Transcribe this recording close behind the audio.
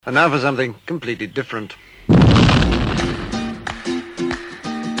And now for something completely different.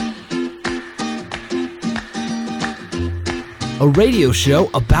 A radio show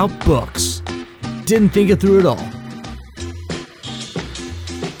about books. Didn't think it through at all.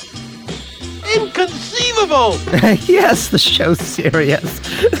 Inconceivable! Yes, the show's serious.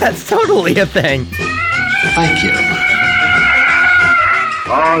 That's totally a thing. Thank you.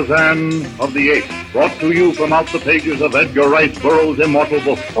 Tarzan of the Apes, brought to you from out the pages of Edgar Rice Burroughs' immortal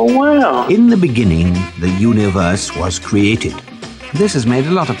book. Oh, wow. In the beginning, the universe was created. This has made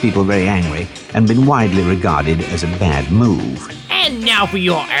a lot of people very angry and been widely regarded as a bad move. And now for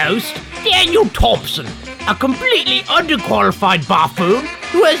your host, Daniel Thompson, a completely underqualified buffoon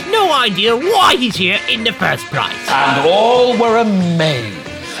who has no idea why he's here in the first place. And all were amazed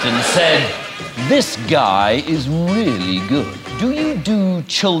and said, "This guy is really good. Do you do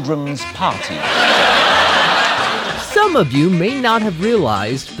children's parties?" Some of you may not have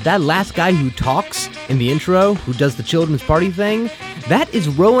realized, but that last guy who talks in the intro, who does the children's party thing, that is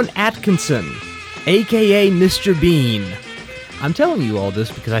Rowan Atkinson, aka Mr. Bean. I'm telling you all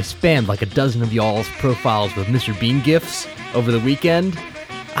this because I spammed like a dozen of y'all's profiles with Mr. Bean gifs over the weekend.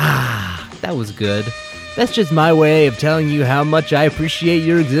 That was good. That's just my way of telling you how much I appreciate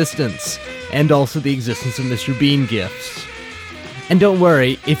your existence, and also the existence of Mr. Bean gifs. And don't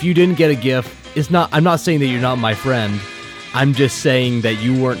worry, if you didn't get a gift, I'm not saying that you're not my friend. I'm just saying that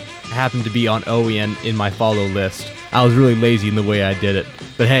you happened to be on OEN in my follow list. I was really lazy in the way I did it.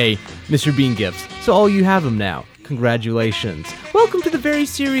 But hey, Mr. Bean gifts. So all you have them now. Congratulations. Welcome to the Very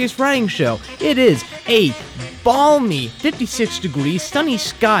Serious Writing Show. It is a balmy 56 degrees, sunny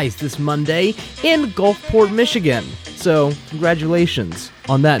skies this Monday in Gulfport, Michigan. So, congratulations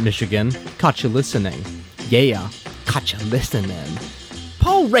on that, Michigan. Caught you listening. Yeah, caught you listening.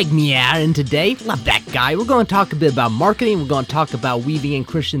 Paul Regnier, and today, love that guy, we're going to talk a bit about marketing, we're going to talk about weaving in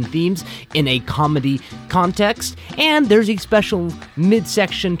Christian themes in a comedy context, and there's a special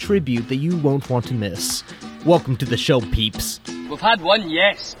midsection tribute that you won't want to miss. Welcome to the show, peeps. We've had one,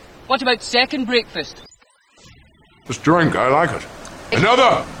 yes. What about second breakfast? Just drink, I like it.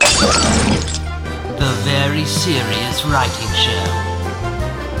 Another! The Very Serious Writing Show.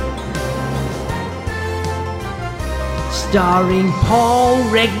 Starring Paul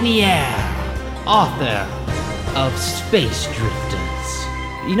Regnier, author of Space Drifters.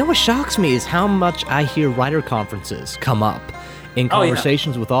 You know what shocks me is how much I hear writer conferences come up in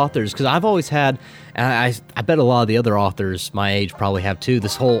conversations with authors, because I've always had, and I bet a lot of the other authors my age probably have too,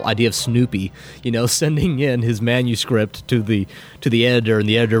 this whole idea of Snoopy, sending in his manuscript to the editor, and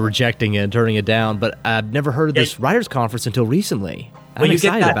the editor rejecting it and turning it down. But I've never heard of this writers conference until recently. I'm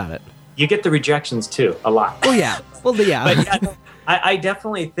excited about it. You get the rejections too, a lot. Oh yeah. Well, yeah. But yeah, I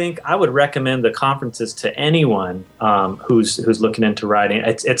definitely think I would recommend the conferences to anyone who's looking into writing.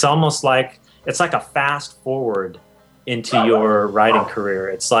 It's almost like it's like a fast forward into your writing career.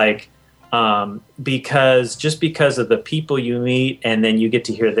 It's like because of the people you meet, and then you get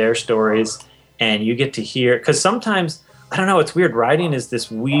to hear their stories, and you get to hear, because sometimes, I don't know, it's weird. Writing is this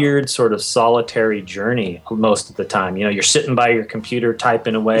weird sort of solitary journey most of the time. You're sitting by your computer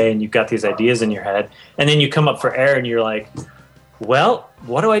typing away, and you've got these ideas in your head, and then you come up for air and you're like, well,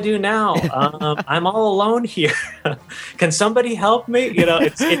 what do I do now? I'm all alone here. Can somebody help me?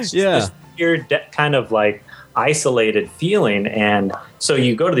 It's just this weird kind of like isolated feeling. And so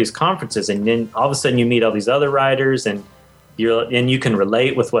you go to these conferences, and then all of a sudden you meet all these other writers, and you can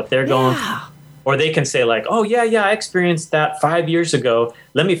relate with what they're going through. Or they can say like, oh, yeah, I experienced that 5 years ago.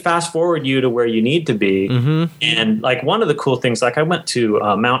 Let me fast forward you to where you need to be. Mm-hmm. And like one of the cool things, like I went to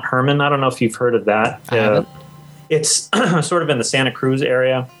Mount Hermon. I don't know if you've heard of that. It's sort of in the Santa Cruz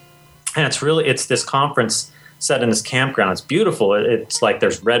area. And it's this conference set in this campground. It's beautiful. It's like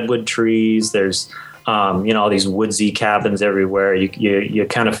there's redwood trees. There's, all these woodsy cabins everywhere. You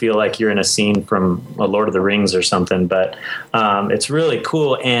kind of feel like you're in a scene from Lord of the Rings or something. But it's really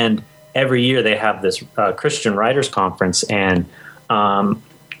cool. And every year they have this Christian Writers Conference, and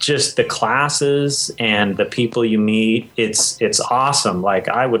just the classes and the people you meet, it's awesome. Like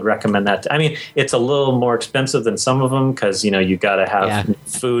I would recommend that. It's a little more expensive than some of them because you got to have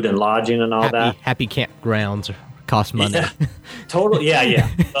food and lodging and all that. Happy campgrounds cost money. Yeah, totally. Yeah.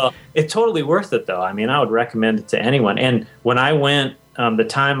 It's totally worth it though. I would recommend it to anyone. And when I went, the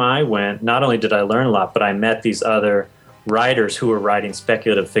time I went, not only did I learn a lot, but I met these other writers who were writing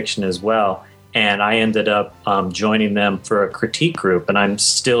speculative fiction as well, and I ended up joining them for a critique group, and I'm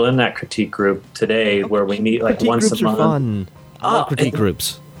still in that critique group today, where we meet like once a month. Fun. I love critique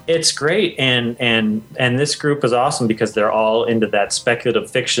groups. It's great, and this group is awesome because they're all into that speculative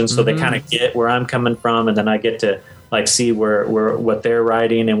fiction, so they kind of get where I'm coming from, and then I get to like see where what they're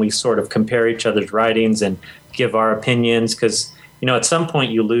writing, and we sort of compare each other's writings and give our opinions, because at some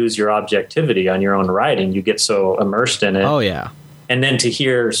point you lose your objectivity on your own writing. You get so immersed in it. Oh yeah. And then to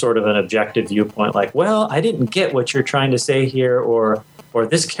hear sort of an objective viewpoint, like, well, I didn't get what you're trying to say here, or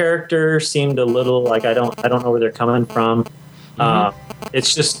this character seemed a little like I don't know where they're coming from.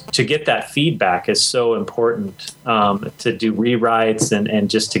 It's just to get that feedback is so important, to do rewrites and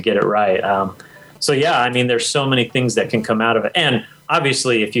just to get it right. So yeah, I mean, there's so many things that can come out of it. And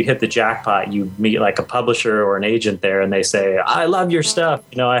obviously, if you hit the jackpot, you meet like a publisher or an agent there, and they say, "I love your stuff.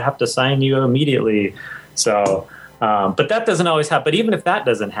 I have to sign you immediately." So, but that doesn't always happen. But even if that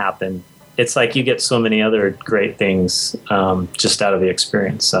doesn't happen, it's like you get so many other great things just out of the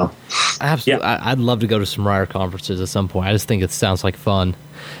experience. So, absolutely, yeah. I'd love to go to some writer conferences at some point. I just think it sounds like fun.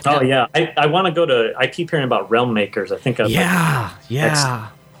 Oh yeah, I want to go to. I keep hearing about Realm Makers. I think. Yeah.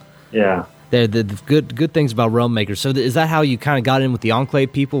 They're the good things about Realm Makers. So is that how you kind of got in with the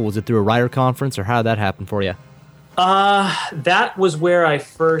Enclave people? Was it through a writer conference, or how did that happen for you? That was where I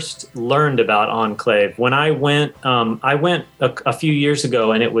first learned about Enclave. When I went a few years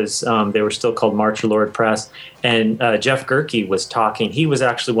ago, and it was they were still called Marcher Lord Press, and Jeff Gerke was talking. He was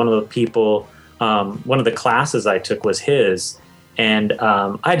actually one of the people. One of the classes I took was his. And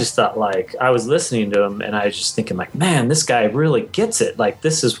I just thought, like, I was listening to him, and I was just thinking, like, man, this guy really gets it. Like,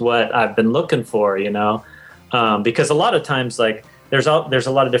 this is what I've been looking for, because a lot of times, like, there's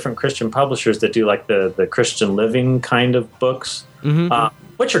a lot of different Christian publishers that do like the Christian living kind of books,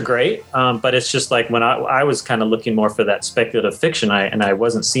 which are great. But it's just like when I was kind of looking more for that speculative fiction, I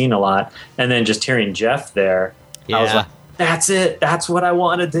wasn't seeing a lot. And then just hearing Jeff there, I was like, that's it. That's what I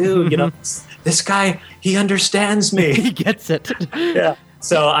want to do. This guy, he understands me. He gets it. Yeah.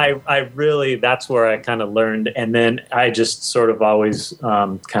 So I really, that's where I kind of learned. And then I just sort of always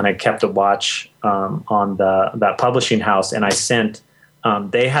kind of kept a watch on that publishing house. And I sent,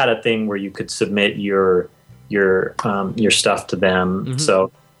 they had a thing where you could submit your stuff to them.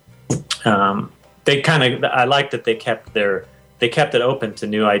 So they I liked that they kept it open to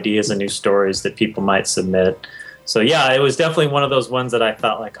new ideas and new stories that people might submit. So yeah, it was definitely one of those ones that I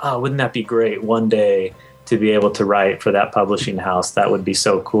thought like, oh, wouldn't that be great one day to be able to write for that publishing house? That would be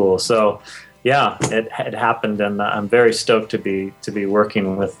so cool. So yeah, it happened, and I'm very stoked to be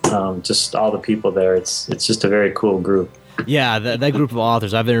working with just all the people there. It's just a very cool group. Yeah, that group of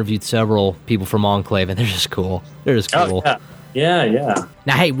authors. I've interviewed several people from Enclave, and they're just cool. They're just cool. Oh, yeah.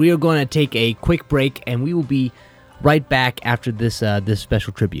 Now, hey, we are going to take a quick break, and we will be right back after this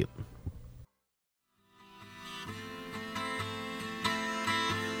special tribute.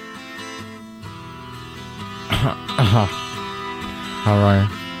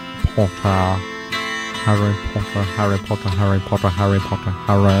 Harry Potter.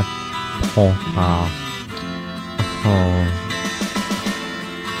 Oh.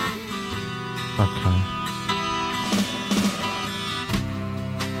 Okay.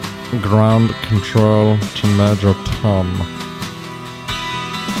 Ground control to Major Tom.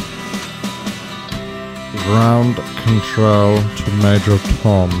 Ground control to Major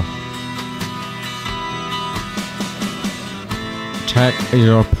Tom. Take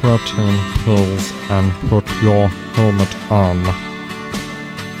your protein pills and put your helmet on.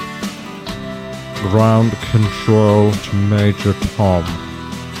 Ground control to Major Tom.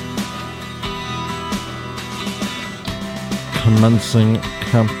 Commencing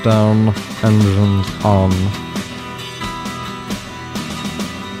countdown, engines on.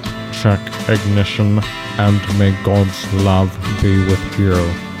 Check ignition, and may God's love be with you.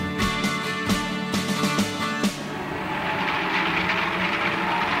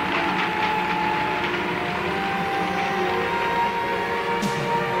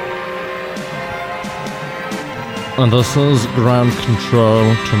 And this is ground control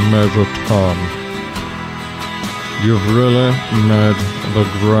to Major Tom. You've really made the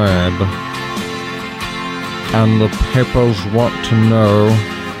grade. And the papers want to know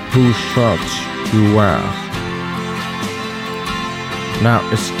whose shirts you wear. Now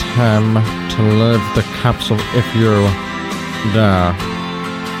it's time to leave the capsule if you dare.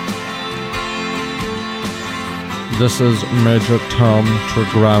 This is Major Tom to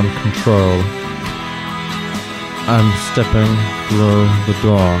ground control. I'm stepping through the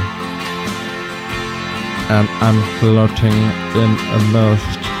door, and I'm floating in a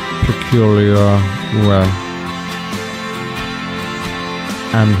most peculiar way.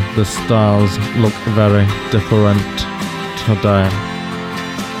 And the stars look very different today.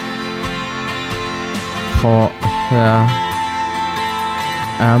 For here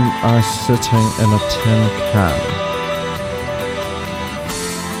am I sitting in a tin can,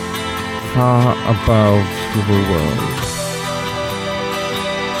 far above the world.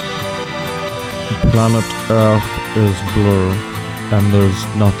 Planet Earth is blue, and there's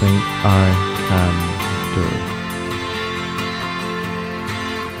nothing I can do.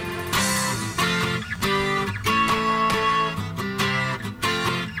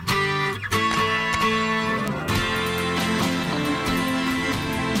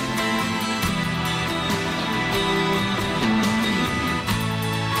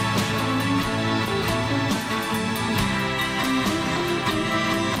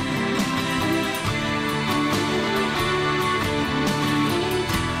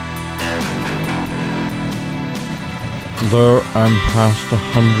 Though I'm past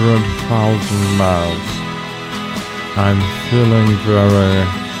 100,000 miles, I'm feeling very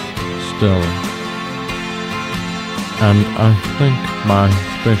still. And I think my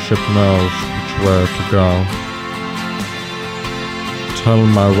spaceship knows which way to go. Tell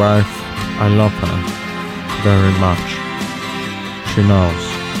my wife I love her very much. She knows.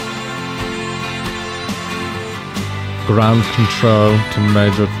 Ground control to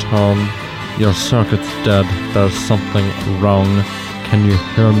Major Tom. Your circuit's dead, there's something wrong. Can you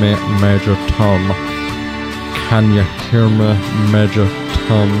hear me, Major Tom? Can you hear me, Major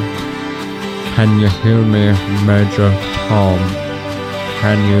Tom? Can you hear me, Major Tom?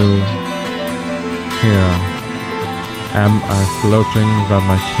 Can you hear? Am I floating by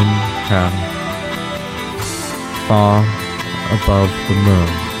my tin can? Far above the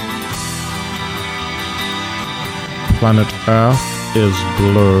moon. Planet Earth is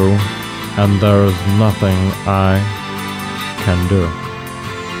blue, and there is nothing I can do.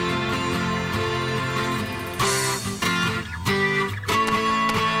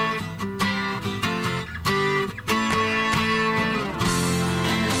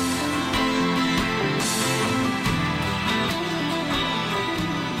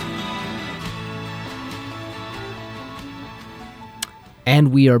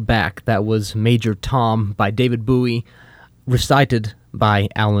 And we are back. That was Major Tom by David Bowie, recited by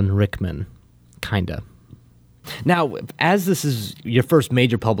Alan Rickman. Kinda. Now, as this is your first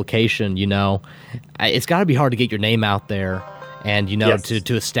major publication, you know, it's got to be hard to get your name out there and, you know, Yes.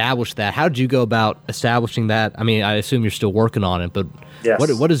 to establish that. How did you go about establishing that? I mean, I assume you're still working on it, but Yes.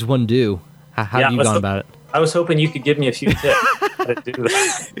 what does one do? How have you gone about it? I was hoping you could give me a few tips how to do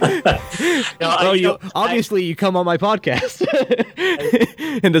that. Obviously, you come on my podcast,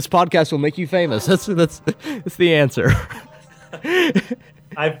 and this podcast will make you famous. That's the answer.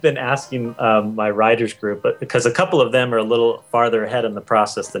 I've been asking my writers group, but because a couple of them are a little farther ahead in the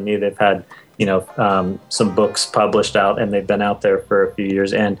process than me. They've had, you know, some books published out, and they've been out there for a few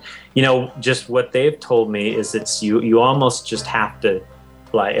years. And, you know, just what they've told me is it's you almost just have to,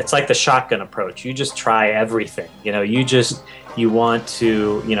 like, it's like the shotgun approach. You just try everything. You know, you want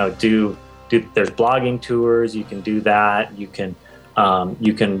to, you know, do. There's blogging tours. You can do that. You can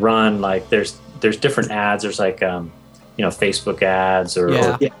run, like, there's different ads. There's like you know, Facebook ads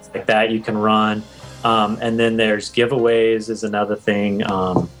or things like that you can run. And then there's giveaways is another thing.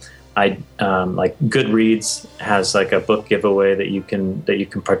 Like Goodreads has like a book giveaway that you can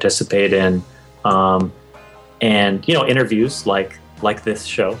participate in. And, you know, interviews like this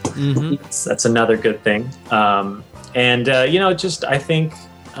show. Mm-hmm. That's another good thing. You know, just, I think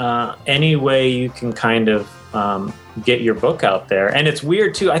any way you can kind of get your book out there. And it's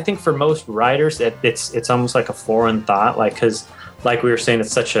weird too. I think for most writers, it's almost like a foreign thought, like, because like we were saying,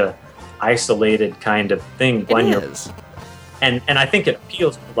 it's such a isolated kind of thing. And I think it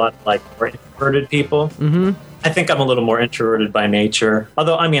appeals to a lot of like more introverted people. Mm-hmm. I think I'm a little more introverted by nature.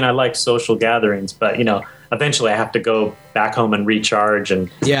 Although, I mean, I like social gatherings, but, you know, eventually I have to go back home and recharge and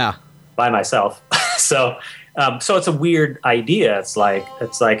by myself. So it's a weird idea.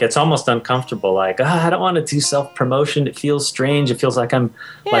 It's almost uncomfortable. Like, I don't want to do self-promotion. It feels strange. It feels like I'm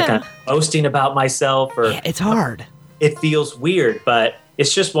boasting about myself, or it's hard. It feels weird, but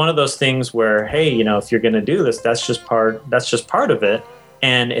it's just one of those things where, hey, you know, if you're going to do this, that's just part of it.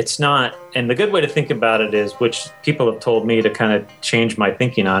 And it's not, and the good way to think about it is, which people have told me to kind of change my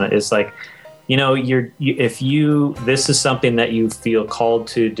thinking on it, is like, you know, this is something that you feel called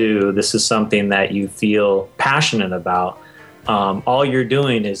to do, this is something that you feel passionate about, all you're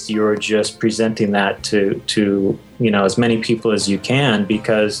doing is you're just presenting that to you know, as many people as you can,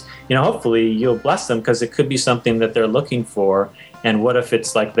 because, you know, hopefully you'll bless them, because it could be something that they're looking for. And what if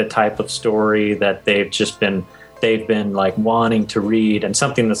it's like the type of story that they've been like wanting to read, and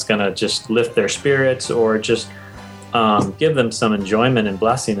something that's going to just lift their spirits, or just give them some enjoyment and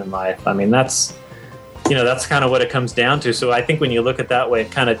blessing in life. I mean, that's kind of what it comes down to. So I think when you look at it that way,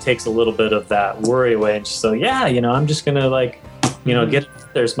 it kind of takes a little bit of that worry away, and just so, yeah, you know, I'm just going to like get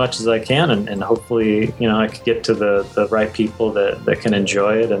there as much as I can, and hopefully, I could get to the right people that can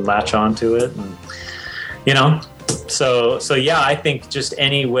enjoy it and latch onto it, and so yeah, I think just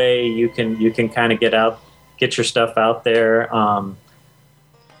any way you can kind of get your stuff out there,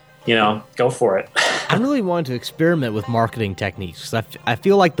 go for it. I really wanted to experiment with marketing techniques because I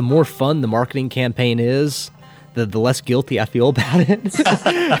feel like the more fun the marketing campaign is, the less guilty I feel about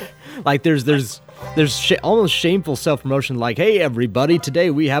it. Like there's almost shameful self-promotion, like, hey everybody, today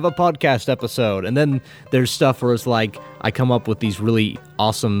we have a podcast episode, and then there's stuff where it's like I come up with these really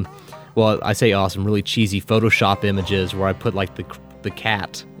awesome, well, I say awesome, really cheesy Photoshop images where I put like the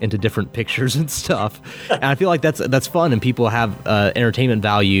cat into different pictures and stuff, and I feel like that's fun and people have entertainment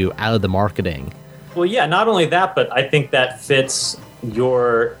value out of the marketing. Well, yeah, not only that, but I think that fits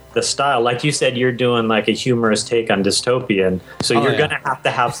the style. Like you said, you're doing like a humorous take on dystopian, so you're going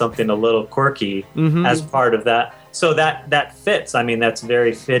to have something a little quirky as part of that. So that fits. I mean, that's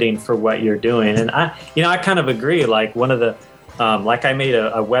very fitting for what you're doing. And I kind of agree. Like one of the, like I made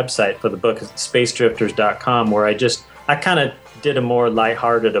a website for the book, spacedrifters.com, where I kind of did a more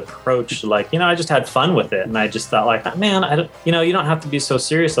lighthearted approach. Like, I just had fun with it. And I just thought like, man, you don't have to be so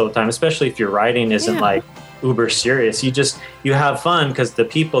serious all the time, especially if your writing isn't like uber serious. You have fun because the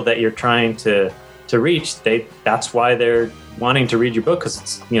people that you're trying to reach, that's why they're wanting to read your book, because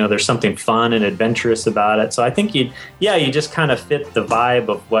it's, there's something fun and adventurous about it. So I think you just kind of fit the vibe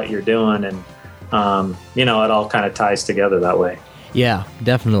of what you're doing, and it all kind of ties together that way. Yeah,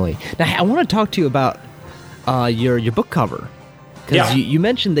 definitely. Now I want to talk to you about your book cover, because you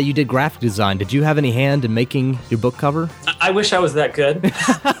mentioned that you did graphic design. Did you have any hand in making your book cover? I wish I was that good.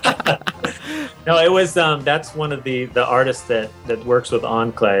 No, it was that's one of the artists that works with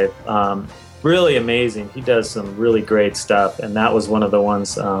Enclave. Really amazing. He does some really great stuff, and that was one of the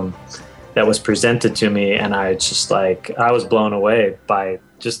ones that was presented to me, and I was blown away by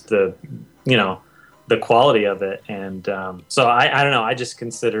just the quality of it. And so I don't know, I just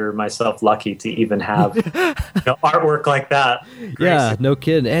consider myself lucky to even have artwork like that. Yeah, no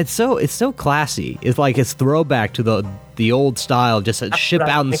kidding. And it's so classy. It's like it's throwback to the old style, just a ship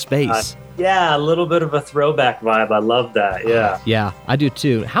out in space. Yeah, a little bit of a throwback vibe. I love that. Yeah, I do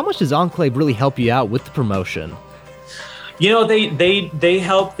too. How much does Enclave really help you out with the promotion? They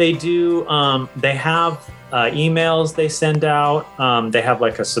help. They do. They have emails they send out. They have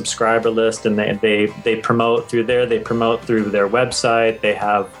like a subscriber list, and they promote through there. They promote through their website. They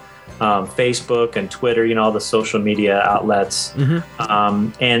have Facebook and Twitter, all the social media outlets.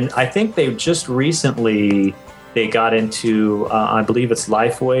 And I think they've just recently they got into, I believe it's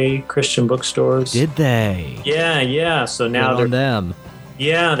Lifeway Christian bookstores. Did they? Yeah. So now they're them.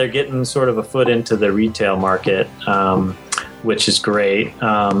 Yeah, they're getting sort of a foot into the retail market, which is great.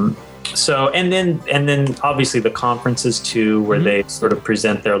 So and then obviously the conferences too, where they sort of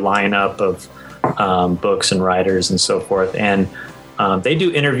present their lineup of books and writers and so forth. And they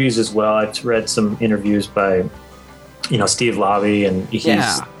do interviews as well. I've read some interviews by, Steve Lavi, and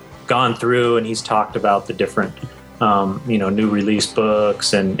he's gone through and he's talked about the different, new release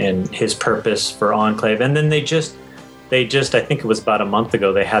books and his purpose for Enclave. And then they just, I think it was about a month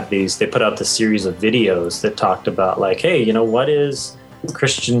ago, they put out the series of videos that talked about like, hey, what is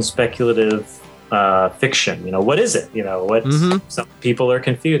Christian speculative fiction? What is it? Some people are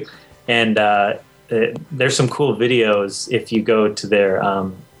confused. And there's some cool videos if you go to their,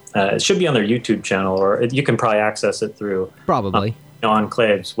 it should be on their YouTube channel, or you can probably access it through probably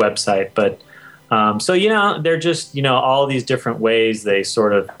Enclave's website. But so they're just all these different ways they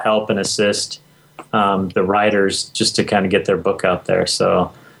sort of help and assist the writers just to kind of get their book out there.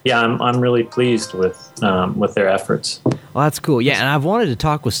 So yeah, I'm really pleased with their efforts. Well, that's cool. Yeah, and I've wanted to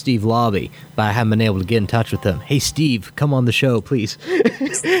talk with Steve Lavi, but I haven't been able to get in touch with him. Hey, Steve, come on the show, please.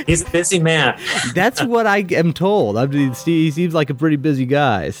 He's a busy man. That's what I am told. I mean, Steve, he seems like a pretty busy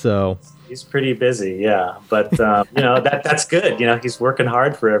guy, so. He's pretty busy, yeah. But, that's good. He's working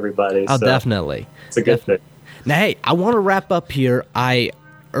hard for everybody. Oh, so definitely. It's a good thing. Now, hey, I want to wrap up here.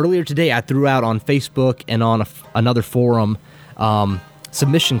 Earlier today, I threw out on Facebook and on another forum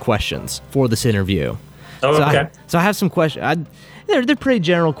submission questions for this interview. Oh, okay. So I have some questions. They're pretty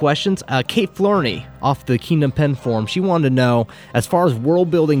general questions. Kate Flerney off the Kingdom Pen forum, she wanted to know, as far as world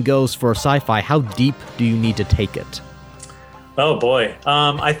building goes for a sci-fi, how deep do you need to take it? Oh boy,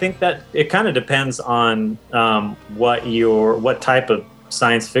 I think that it kind of depends on what type of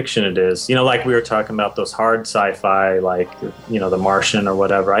science fiction it is. Like we were talking about those hard sci-fi, like The Martian or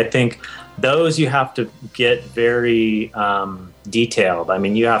whatever. I think those you have to get very detailed. I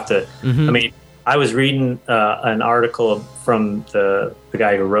mean, you have to. I mean, I was reading an article from the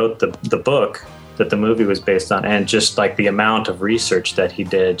guy who wrote the book, that the movie was based on, and just like the amount of research that he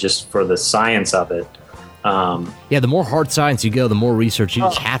did just for the science of it. Yeah, the more hard science you go, the more research you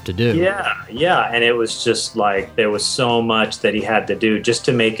just have to do. Yeah, and it was just like there was so much that he had to do just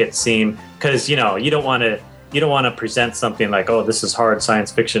to make it seem, because you don't want to present something like, oh, this is hard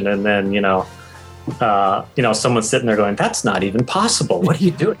science fiction, and then someone's sitting there going, that's not even possible. What are you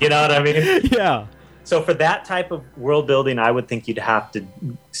doing? You know what I mean? Yeah. So for that type of world building, I would think you'd have to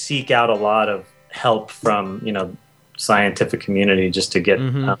seek out a lot of help from scientific community just to get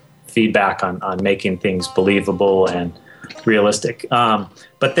feedback on making things believable and realistic.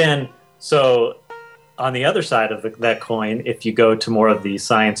 But then, so on the other side of that coin, if you go to more of the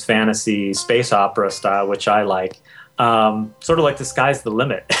science fantasy space opera style, which I like, sort of like the sky's the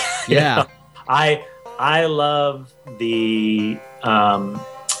limit. Yeah. I love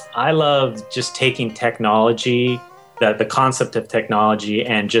I love just taking technology, the concept of technology,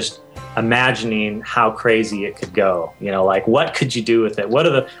 and just imagining how crazy it could go. Like what could you do with it?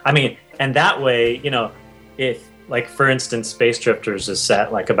 And that way, if like, for instance, Space Drifters is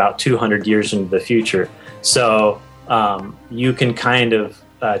set like about 200 years into the future. So you can kind of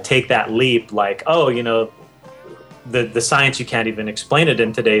take that leap like, the science, you can't even explain it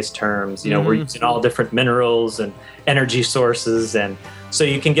in today's terms. We're using all different minerals and energy sources. And so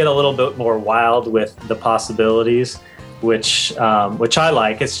you can get a little bit more wild with the possibilities, which I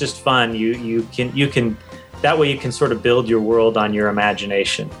like. It's just fun. You can that way you can sort of build your world on your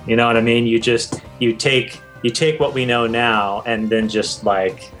imagination. You know what I mean? You take what we know now and then just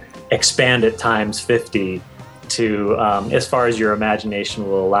like expand it times 50 to as far as your imagination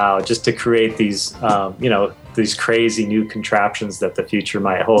will allow, just to create these these crazy new contraptions that the future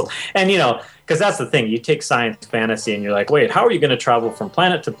might hold. And because that's the thing, you take science fantasy and you're like, wait, how are you going to travel from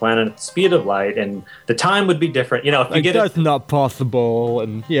planet to planet at the speed of light, and the time would be different. If you get that's not possible,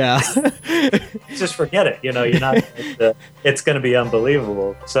 and just forget it. You're not. It's going to be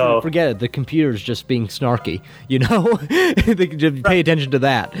unbelievable. So forget it. The computer's just being snarky. They can just pay attention to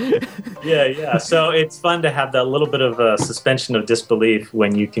that. Yeah. So it's fun to have that little bit of a suspension of disbelief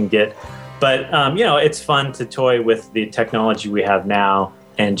when you can get. But it's fun to toy with the technology we have now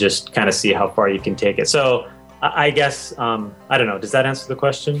and just kind of see how far you can take it. So I guess, I don't know, does that answer the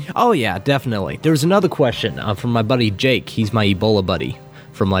question? Oh, yeah, definitely. There's another question from my buddy Jake. He's my Ebola buddy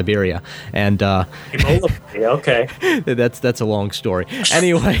from Liberia. And Ebola buddy, okay. That's a long story.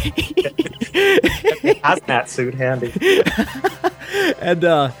 Anyway. Hazmat suit handy.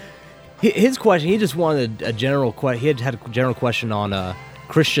 And his question, he just wanted a general question. He had a general question on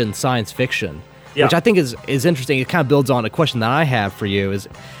Christian science fiction. Yeah. Which I think is interesting. It kind of builds on a question that I have for you is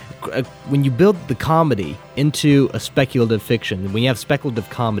when you build the comedy into a speculative fiction, when you have speculative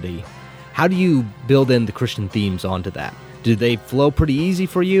comedy, how do you build in the Christian themes onto that? Do they flow pretty easy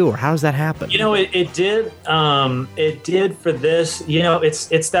for you, or how does that happen? It did. It did for this.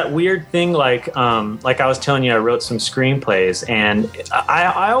 It's that weird thing. Like I was telling you, I wrote some screenplays, and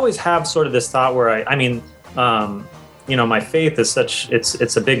I always have sort of this thought where my faith is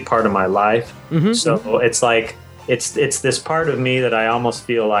it's a big part of my life. So it's like it's this part of me that I almost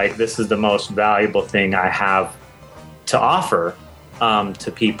feel like this is the most valuable thing I have to offer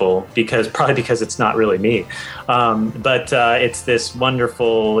to people, because it's not really me, but it's this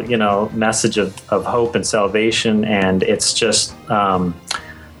wonderful message of hope and salvation, and it's just but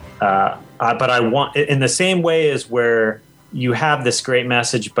I want, in the same way as where you have this great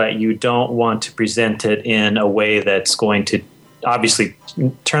message, but you don't want to present it in a way that's going to obviously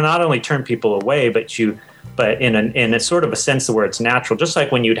not only turn people away, but in a sort of a sense where it's natural. Just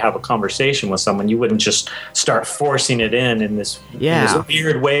like when you'd have a conversation with someone, you wouldn't just start forcing it in this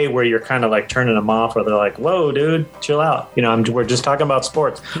weird way where you're kind of like turning them off, or they're like, "Whoa, dude, chill out." We're just talking about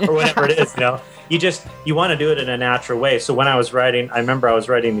sports or whatever it is. You want to do it in a natural way. So when I remember I was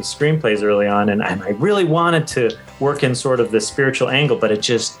writing these screenplays early on, and I really wanted to work in sort of the spiritual angle, but it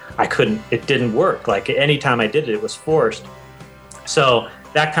didn't work. Like anytime I did it, it was forced. So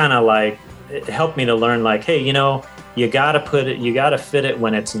that kind of like, it helped me to learn like, hey, you got to fit it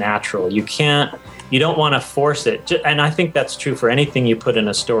when it's natural. You don't want to force it. And I think that's true for anything you put in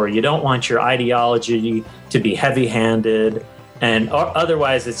a story. You don't want your ideology to be heavy-handed, and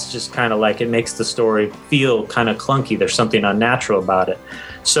otherwise it's just kind of like it makes the story feel kind of clunky. There's something unnatural about it.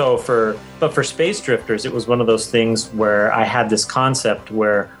 So for Space Drifters, it was one of those things where I had this concept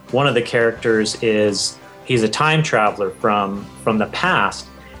where one of the characters he's a time traveler from the past,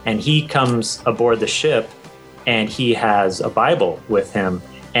 and he comes aboard the ship and he has a Bible with him.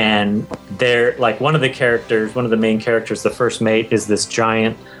 And they're like, one of the main characters, the first mate, is this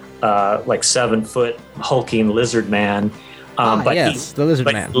giant, like 7-foot hulking lizard man Yes, the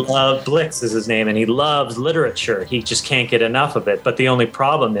Lizard Man. Blix is his name, and he loves literature. He just can't get enough of it. But the only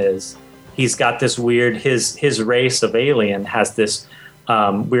problem is he's got this weird, his race of alien has this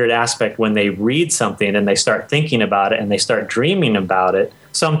weird aspect when they read something and they start thinking about it and they start dreaming about it.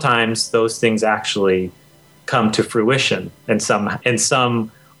 Sometimes those things actually come to fruition in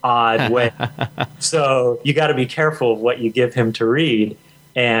some odd way. So you got to be careful of what you give him to read.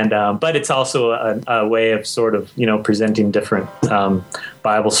 And but it's also a way of sort of, presenting different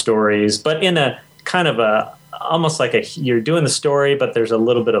Bible stories, but in a kind of almost like you're doing the story, but there's a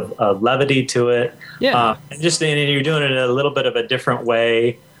little bit of levity to it. Yeah. And you're doing it in a little bit of a different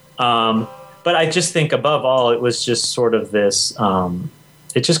way. But I just think above all, it was just sort of this,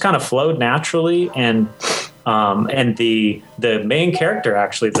 it just kind of flowed naturally. And the main character,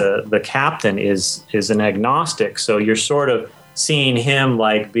 actually, the captain is an agnostic. So you're sort of seeing him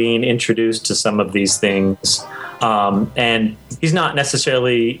like being introduced to some of these things. And he's not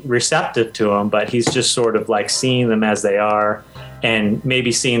necessarily receptive to them, but he's just sort of like seeing them as they are, and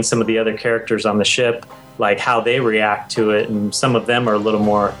maybe seeing some of the other characters on the ship, like how they react to it. And some of them are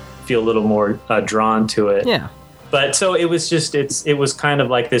feel a little more drawn to it. Yeah. But so it was just, it was kind of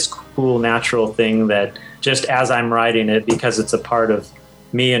like this cool, natural thing that just as I'm writing it, because it's a part of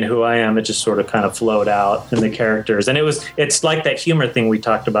me and who I am, it just sort of kind of flowed out in the characters. And it's like that humor thing we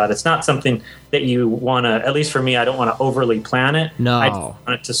talked about. It's not something that you want to, at least for me, I don't want to overly plan it. No. I just want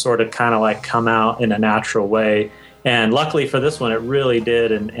it to sort of kind of like come out in a natural way. And luckily for this one, it really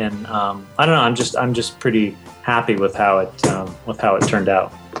did. And I don't know, I'm just pretty happy with how it turned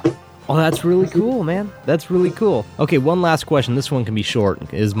out. Oh, that's really cool, man. That's really cool. Okay, one last question. This one can be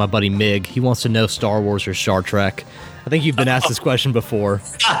short. Is my buddy Mig. He wants to know Star Wars or Star Trek. I think you've been asked this question before.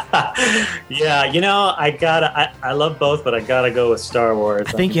 Yeah, I love both, but I gotta go with Star Wars.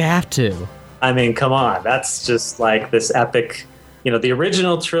 I think you have to. I mean, come on. That's just like this epic, the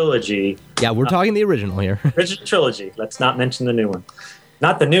original trilogy. Yeah, we're talking the original here. Original trilogy. Let's not mention the new one.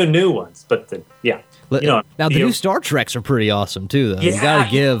 Not the new ones, but now the new Star Treks are pretty awesome too, though. Yeah, you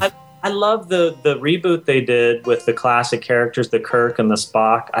gotta give. I love the reboot they did with the classic characters, the Kirk and the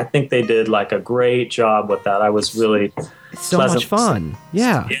Spock. I think they did like a great job with that. I was really so much fun.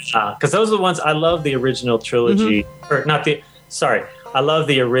 Yeah. Because those are the ones I love. The original trilogy, or not the. Sorry, I love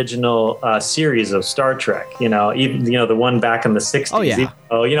the original series of Star Trek. Even the one back in the 60s.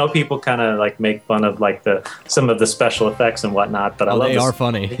 Oh yeah. People kind of like make fun of like some of the special effects and whatnot, but I love they are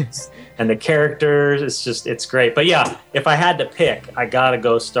funny. And the characters, it's great. But yeah, if I had to pick, I gotta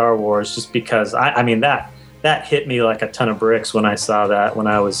go Star Wars, just because I mean that hit me like a ton of bricks when I saw that when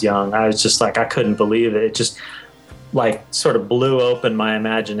I was young. I was just like, I couldn't believe it. It just like sort of blew open my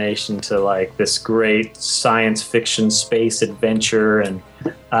imagination to like this great science fiction space adventure. And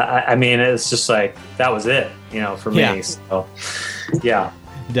I mean, it's just like, that was it, for me. Yeah. So yeah.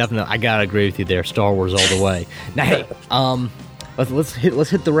 Definitely. I gotta agree with you there. Star Wars all the way. Now, hey, let's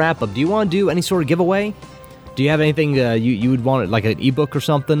hit the wrap up. Do you want to do any sort of giveaway? Do you have anything you would want, like an ebook or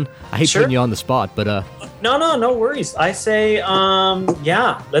something? I hate putting you on the spot, but no worries. I say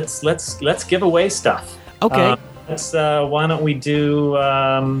let's give away stuff. Okay. Why don't we do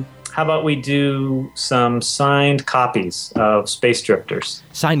how about we do some signed copies of Space Drifters?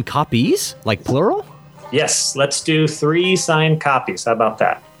 Signed copies? Like plural? Yes, let's do 3 signed copies. How about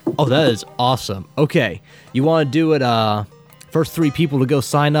that? Oh, that is awesome. Okay. You want to do it first 3 people to go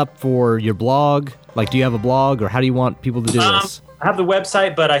sign up for your blog? Like, do you have a blog, or how do you want people to do this? I have the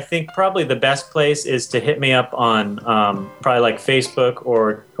website, but I think probably the best place is to hit me up on probably like Facebook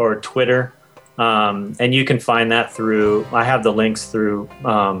or Twitter. And you can find that through, I have the links through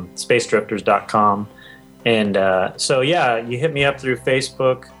spacedrifters.com. And so, yeah, you hit me up through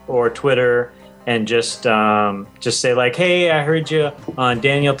Facebook or Twitter and just say like, hey, I heard you on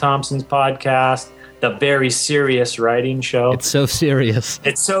Daniel Thompson's podcast, The Very Serious Writing Show. It's so serious.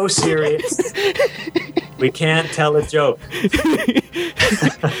 It's so serious. We can't tell a joke.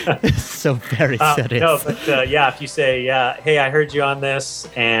 It's so very serious. No, but yeah, if you say, hey, I heard you on this,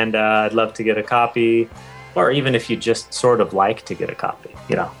 and I'd love to get a copy, or even if you just sort of like to get a copy,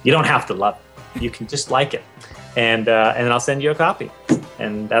 you don't have to love it. You can just like it, and then I'll send you a copy,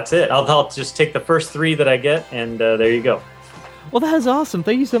 and that's it. I'll just take the first 3 that I get, and there you go. Well, that is awesome.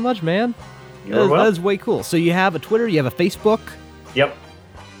 Thank you so much, man. That is way cool. So you have a Twitter, you have a Facebook. Yep.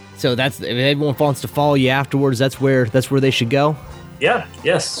 So if everyone wants to follow you afterwards, that's where they should go. Yeah.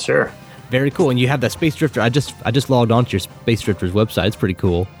 Yes. Sure. Very cool. And you have that Space Drifter. I just logged onto your Space Drifters website. It's pretty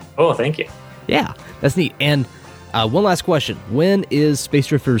cool. Oh, thank you. Yeah, that's neat. And one last question: when is Space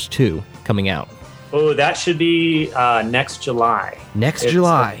Drifters 2 coming out? Oh, that should be next July.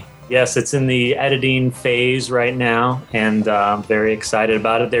 July. Yes, it's in the editing phase right now, and I'm very excited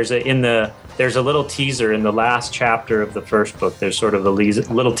about it. There's a little teaser in the last chapter of the first book. There's sort of a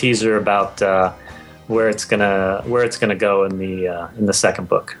little teaser about where it's gonna go in the second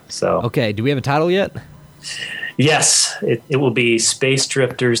book. So okay, do we have a title yet? Yes, it will be Space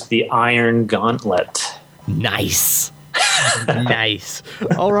Drifters: The Iron Gauntlet. Nice. Nice.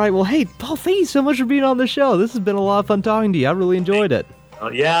 All right. Well, hey, Paul, thank you so much for being on the show. This has been a lot of fun talking to you. I really enjoyed it.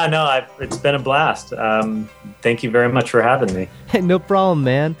 Yeah, no, it's been a blast. Thank you very much for having me. Hey, no problem,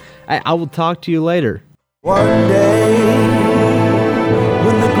 man. I will talk to you later. One day,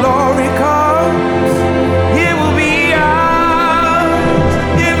 when the glory comes, it will be ours.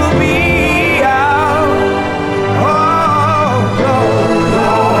 It will be ours. Oh, glory,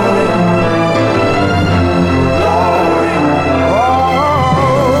 glory, glory.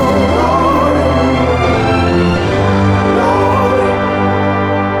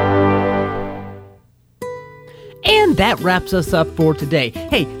 And that wraps us up for today.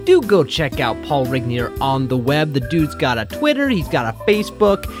 Hey, do go check out Paul Regnier on the web. The dude's got a Twitter, he's got a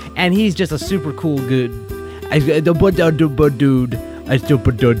Facebook, and he's just a super cool dude. He's a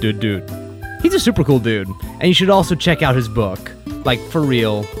super cool dude. And you should also check out his book. Like, for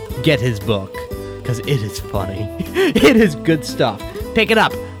real, get his book. Because it is funny. It is good stuff. Pick it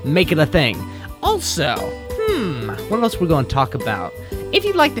up. Make it a thing. Also, what else we're going to talk about? If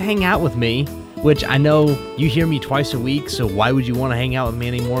you'd like to hang out with me, which I know you hear me twice a week, so why would you want to hang out with me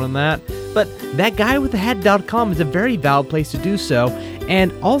any more than that? But thatguywiththehat.com is a very valid place to do so,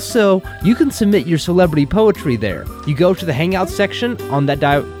 and also, you can submit your celebrity poetry there. You go to the Hangout section on that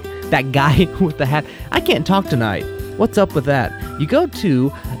guy with the hat. I can't talk tonight. What's up with that? You go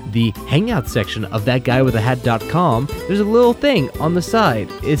to the Hangout section of thatguywiththehat.com. There's a little thing on the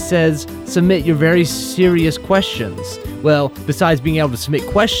side. It says, submit your very serious questions. Well, besides being able to submit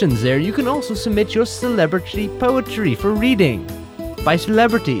questions there, you can also submit your celebrity poetry for reading by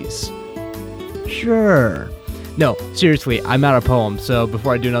celebrities. Sure. No, seriously, I'm out of poems, so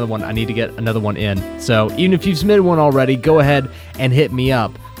before I do another one, I need to get another one in. So even if you've submitted one already, go ahead and hit me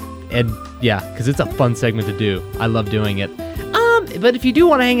up. And yeah, because it's a fun segment to do. I love doing it. But if you do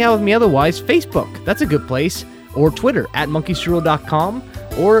want to hang out with me otherwise, Facebook, that's a good place. Or Twitter, @monkeystrudel.com,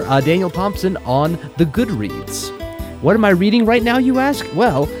 or Daniel Thompson on the Goodreads. What am I reading right now, you ask?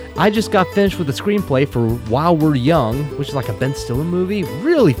 Well, I just got finished with a screenplay for While We're Young, which is like a Ben Stiller movie.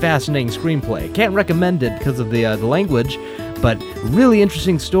 Really fascinating screenplay. Can't recommend it because of the language, but really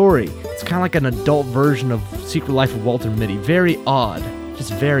interesting story. It's kind of like an adult version of Secret Life of Walter Mitty. Very odd.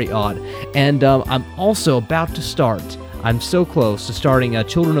 Just very odd. And I'm also about to start, I'm so close to starting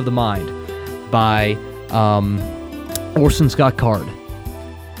Children of the Mind by Orson Scott Card.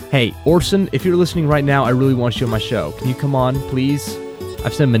 Hey, Orson, if you're listening right now, I really want you on my show. Can you come on, please?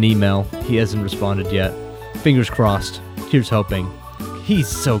 I've sent him an email. He hasn't responded yet. Fingers crossed. Here's hoping. He's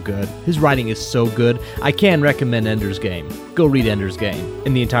so good. His writing is so good. I can recommend Ender's Game. Go read Ender's Game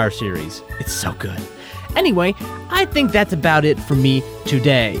in the entire series. It's so good. Anyway, I think that's about it for me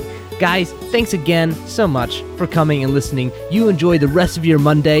today. Guys, thanks again so much for coming and listening. You enjoy the rest of your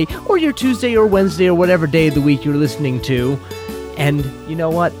Monday or your Tuesday or Wednesday or whatever day of the week you're listening to. And you know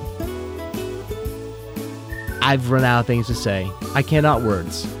what? I've run out of things to say. I cannot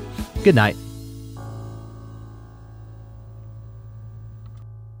words. Good night.